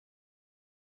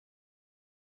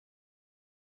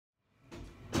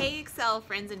Hey Excel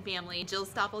friends and family, Jill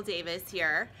Stoppel Davis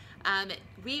here.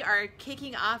 We are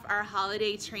kicking off our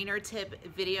holiday trainer tip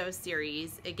video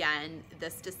series again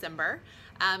this December.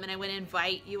 And I want to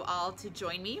invite you all to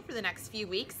join me for the next few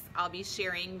weeks. I'll be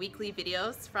sharing weekly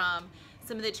videos from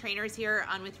some of the trainers here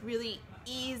on with really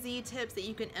easy tips that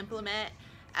you can implement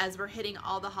as we're hitting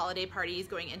all the holiday parties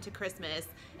going into Christmas,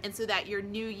 and so that your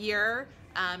new year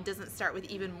doesn't start with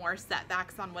even more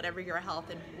setbacks on whatever your health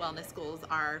and wellness goals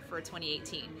are for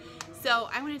 2018. So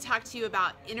I want to talk to you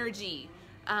about energy.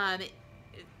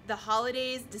 The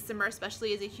holidays, December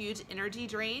especially, is a huge energy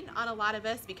drain on a lot of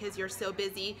us because you're so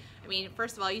busy. I mean,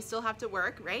 first of all, you still have to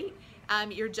work, right?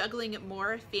 You're juggling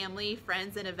more family,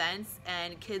 friends, and events,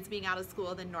 and kids being out of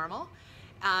school than normal.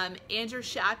 And you're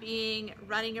shopping,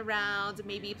 running around,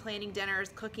 maybe planning dinners,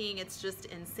 cooking. It's just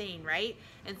insane, right?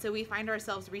 And so we find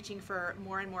ourselves reaching for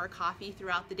more and more coffee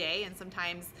throughout the day, and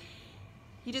sometimes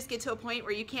you just get to a point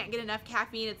where you can't get enough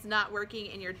caffeine, it's not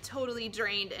working, and you're totally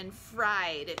drained and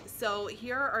fried. So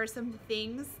here are some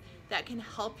things that can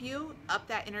help you up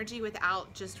that energy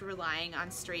without just relying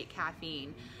on straight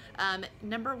caffeine.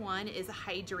 Number one is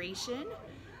hydration.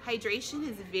 Hydration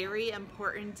is very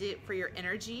important for your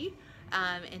energy.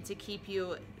 And to keep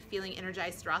you feeling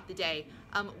energized throughout the day.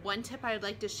 One tip I'd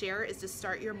like to share is to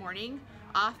start your morning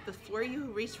off before you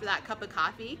reach for that cup of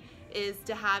coffee is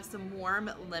to have some warm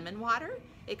lemon water.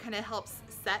 It kind of helps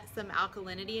set some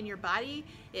alkalinity in your body.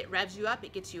 It revs you up,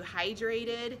 it gets you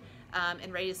hydrated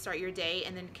and ready to start your day,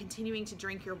 and then continuing to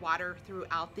drink your water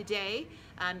throughout the day,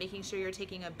 making sure you're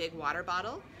taking a big water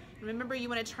bottle. Remember, you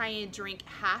want to try and drink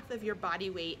half of your body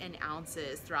weight in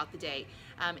ounces throughout the day.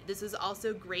 This is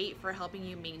also great for helping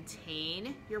you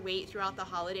maintain your weight throughout the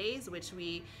holidays, which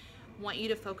we want you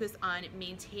to focus on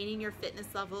maintaining your fitness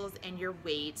levels and your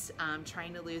weight.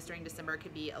 Trying to lose during December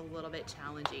could be a little bit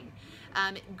challenging.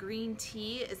 Green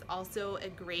tea is also a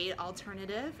great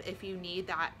alternative if you need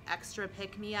that extra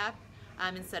pick-me-up.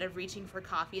 Instead of reaching for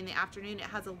coffee in the afternoon. It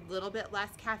has a little bit less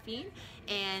caffeine,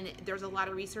 and there's a lot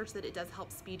of research that it does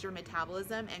help speed your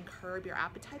metabolism and curb your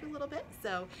appetite a little bit,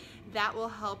 so that will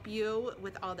help you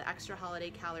with all the extra holiday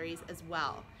calories as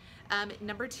well.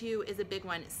 Number two is a big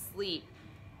one, sleep.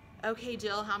 Okay,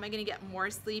 Jill, how am I going to get more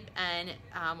sleep and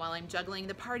while I'm juggling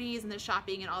the parties and the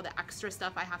shopping and all the extra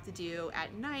stuff I have to do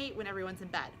at night when everyone's in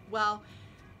bed? Well,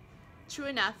 true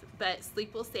enough, but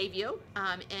sleep will save you,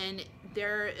 and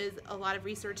there is a lot of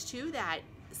research too that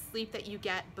sleep that you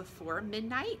get before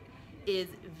midnight is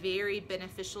very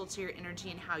beneficial to your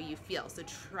energy and how you feel. So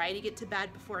try to get to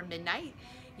bed before midnight.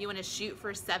 You want to shoot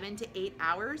for 7 to 8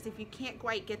 hours. If you can't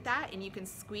quite get that and you can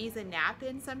squeeze a nap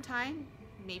in sometime,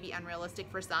 maybe unrealistic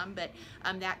for some, but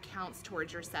that counts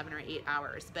towards your 7 or 8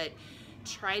 hours. But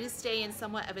try to stay in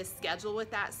somewhat of a schedule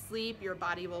with that sleep. Your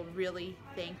body will really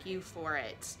thank you for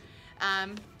it.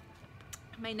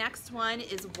 My next one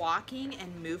is walking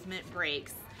and movement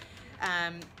breaks.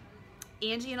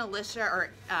 Angie and Alicia, or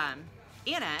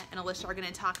Anna and Alicia, are going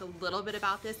to talk a little bit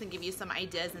about this and give you some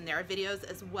ideas in their videos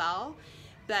as well.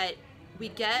 But we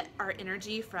get our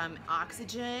energy from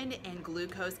oxygen and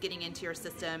glucose getting into your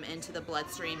system, into the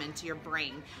bloodstream, into your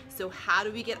brain. So how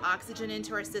do we get oxygen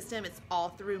into our system? It's all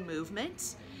through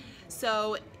movement.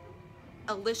 So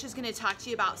Alicia's going to talk to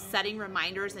you about setting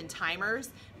reminders and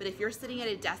timers, but if you're sitting at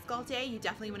a desk all day, you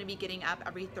definitely want to be getting up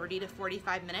every 30 to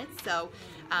 45 minutes. So,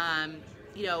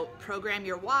 you know, program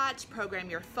your watch, program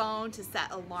your phone to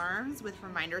set alarms with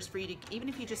reminders for you to, even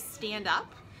if you just stand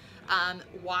up,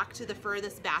 walk to the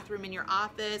furthest bathroom in your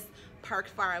office, park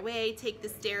far away, take the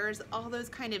stairs, all those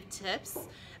kind of tips.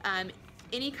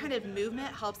 Any kind of movement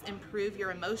helps improve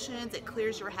your emotions. It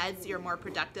clears your head so you're more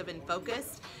productive and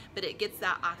focused, but it gets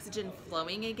that oxygen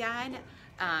flowing again.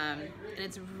 And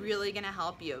it's really gonna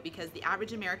help you because the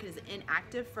average American is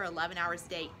inactive for 11 hours a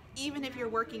day, even if you're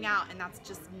working out, and that's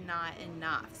just not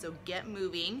enough. So get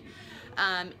moving.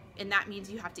 And that means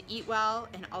you have to eat well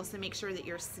and also make sure that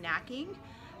you're snacking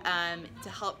to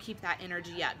help keep that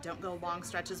energy up. Don't go long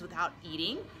stretches without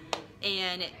eating,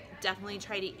 and definitely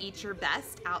try to eat your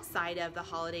best outside of the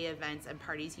holiday events and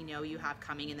parties you know you have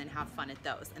coming, and then have fun at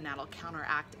those, and that'll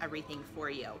counteract everything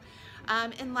for you.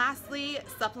 And lastly,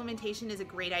 supplementation is a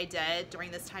great idea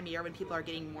during this time of year when people are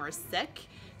getting more sick.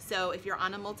 So if you're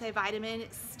on a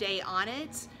multivitamin, stay on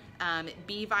it.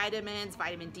 B vitamins,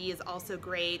 vitamin D is also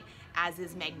great, as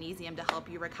is magnesium to help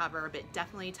you recover, but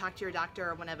definitely talk to your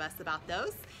doctor or one of us about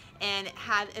those. And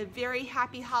have a very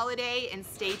happy holiday, and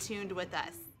stay tuned with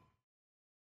us.